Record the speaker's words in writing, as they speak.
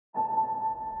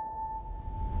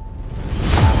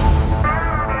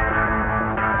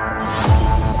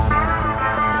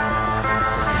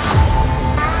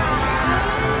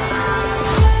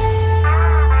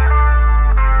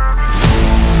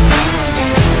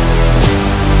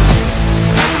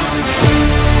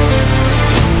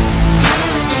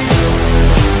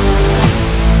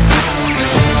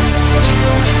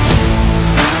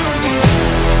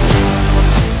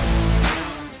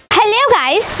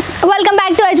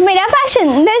Ajmera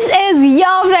Fashion. This is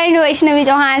your friend Vaishnavi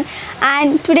Chauhan,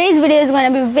 and today's video is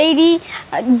going to be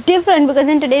very different because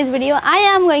in today's video I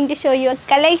am going to show you a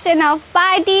collection of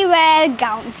party wear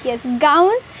gowns. Yes,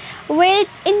 gowns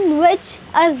in which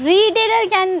a retailer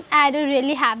can add a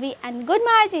really heavy and good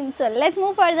margin. So let's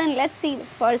move further and let's see the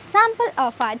first sample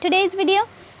of our today's video,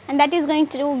 and that is going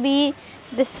to be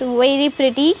this very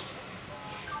pretty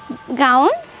gown,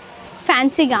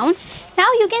 fancy gown. Now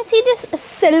you can see this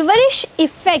silverish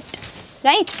effect,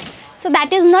 right? So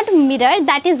that is not mirror,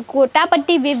 that is gota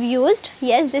patti we've used.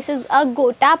 Yes, this is a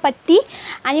gota patti,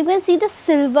 and you can see the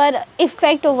silver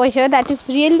effect over here. That is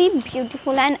really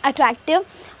beautiful and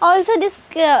attractive. Also, this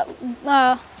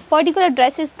particular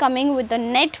dress is coming with the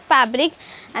net fabric,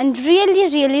 and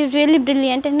really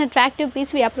brilliant and attractive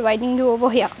piece we are providing you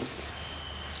over here.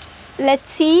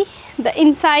 Let's see the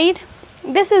inside.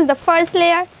 This is the first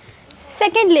layer,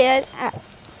 second layer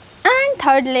and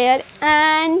third layer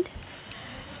and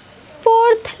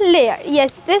fourth layer.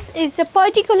 Yes, this is a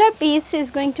particular piece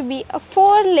is going to be a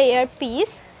 4-layer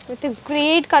piece with a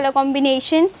great color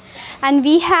combination, and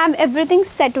we have everything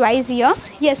set wise here.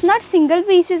 Yes, not single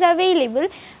pieces available,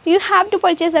 you have to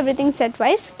purchase everything set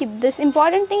wise. Keep this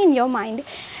important thing in your mind.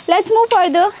 Let's move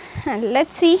further and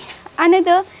let's see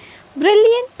another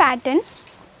brilliant pattern,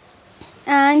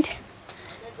 and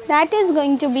that is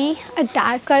going to be a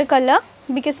darker color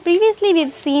because previously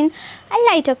we've seen a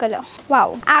lighter color.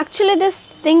 Wow, actually this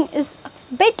thing is a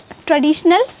bit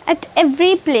traditional. At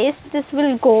every place this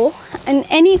will go in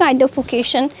any kind of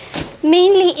occasion,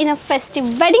 mainly in a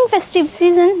wedding festive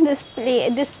season. This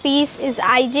piece is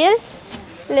ideal.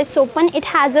 Let's open. It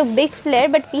has a big flare,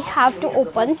 but we have to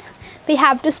open, we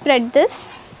have to spread this.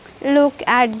 Look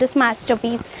at this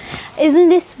masterpiece. Isn't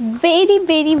this very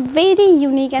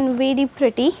unique and very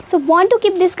pretty? So want to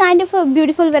keep this kind of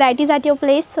beautiful varieties at your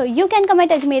place, so you can come at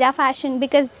Ajmera Fashion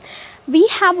because we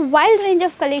have a wide range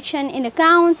of collection in the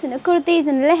gowns, in the kurtis,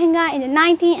 in the lehenga, in the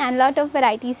nighty, and lot of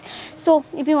varieties. So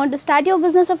if you want to start your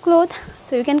business of clothes,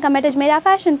 so you can come at Ajmera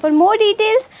Fashion. For more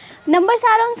details, numbers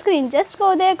are on screen. Just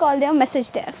go there, call there, message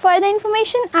there. Further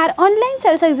information our online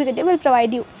sales executive will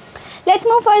provide you. Let's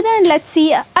move further and let's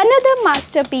see another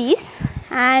masterpiece,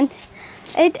 and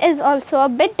it is also a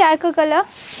bit darker color,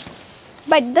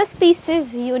 but this piece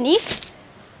is unique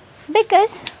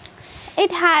because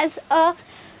it has a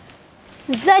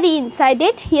zari inside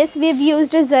it. Yes, we've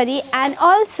used a zari, and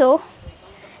also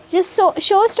just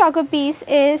showstopper piece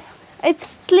is its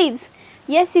sleeves.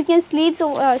 Yes, you can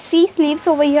see sleeves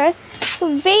over here.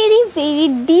 So very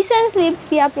decent sleeves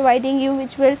we are providing you,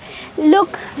 which will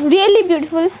look really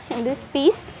beautiful in this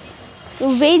piece.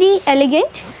 So very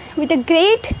elegant with a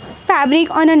great fabric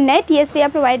on a net. Yes, we are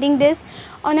providing this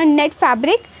on a net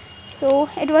fabric. So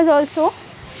it was also.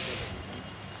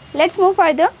 Let's move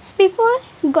further. Before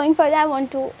going further, I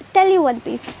want to tell you one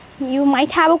piece. You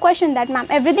might have a question that, ma'am,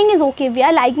 everything is okay, we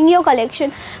are liking your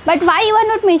collection, but why you are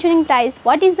not mentioning price?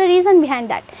 What is the reason behind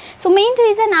that? So main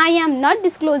reason I am not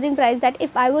disclosing price, that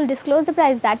if I will disclose the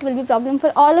price, that will be problem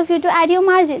for all of you to add your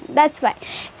margin. That's why.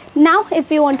 Now if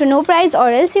you want to know price or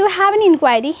else you have an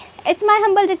inquiry, it's my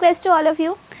humble request to all of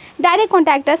you, direct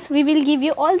contact us. We will give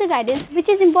you all the guidance which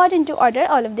is important to order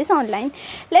all of this online.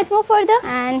 Let's move further,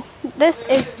 and this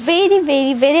is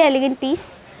very elegant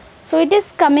piece. So it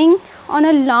is coming on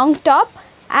a long top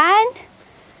and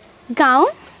gown.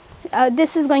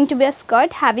 This is going to be a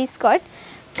skirt, heavy skirt,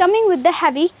 coming with the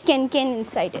heavy cane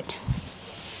inside it.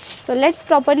 So let's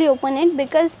properly open it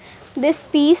because this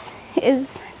piece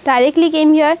is directly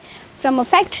came here from a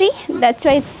factory. That's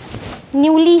why it's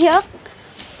newly here.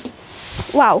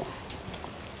 Wow,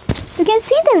 you can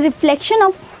see the reflection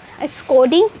of its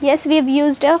coding. Yes, we have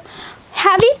used a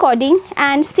heavy coding,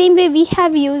 and same way we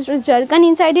have used a jerkin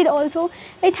inside it. Also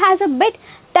it has a bit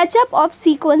touch up of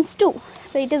sequence too,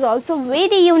 so it is also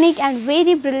very unique and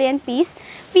very brilliant piece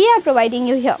we are providing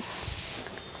you here.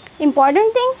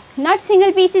 Important thing, not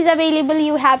single piece is available,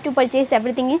 you have to purchase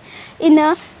everything in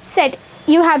a set,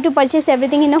 you have to purchase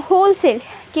everything in a wholesale.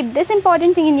 Keep this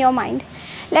important thing in your mind.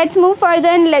 Let's move further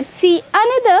and let's see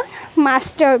another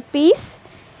masterpiece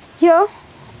here.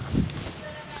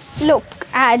 Look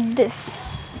at this.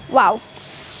 Wow,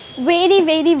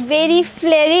 very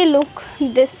flary look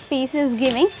this piece is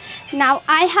giving. Now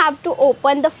I have to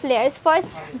open the flares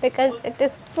first because it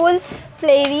is full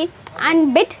flary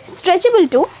and bit stretchable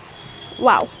too.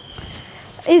 Wow,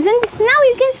 isn't this? Now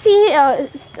you can see a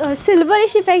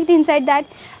silverish effect inside that.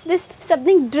 This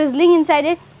something drizzling inside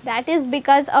it, that is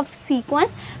because of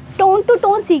sequence, tone to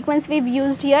tone sequence we've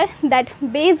used here, that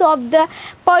base of the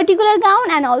particular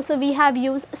gown, and also we have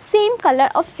used same color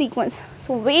of sequence.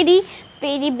 So very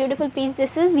very beautiful piece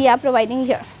this is we are providing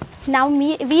here. Now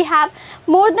we have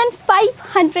more than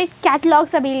 500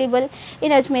 catalogs available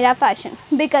in Ajmera Fashion,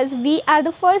 because we are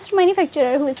the first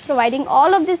manufacturer who is providing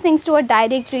all of these things to a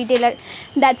direct retailer.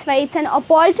 That's why it's an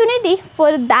opportunity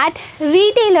for that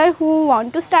retailer who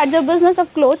want to start their business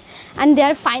of clothes, and they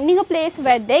are finding a place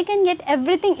where they can get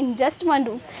everything in just one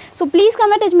room. So please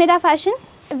come at Ajmera Fashion.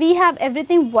 We have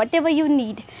everything whatever you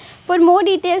need. For more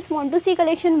details, want to see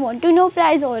collection, want to know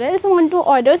price, or else want to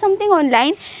order something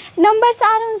online, numbers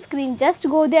are on screen. Just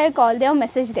go there, call there,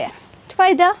 message there.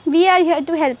 Further, we are here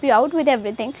to help you out with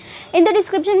everything. In the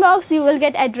description box you will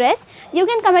get address. You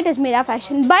can come at Ajmera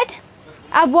Fashion, but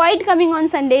avoid coming on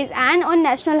Sundays and on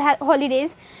national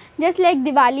holidays, just like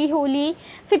Diwali, Holi,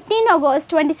 15 August,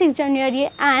 26 January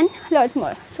and lots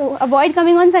more. So avoid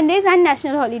coming on Sundays and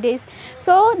national holidays.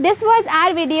 So this was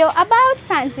our video about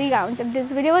fancy gowns. If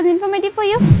this video was informative for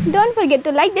you, don't forget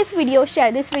to like this video,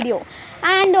 share this video,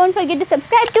 and don't forget to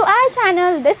subscribe to our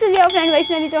channel. This is your friend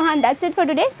Vaishnavi Chauhan. That's it for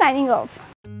today. Signing off.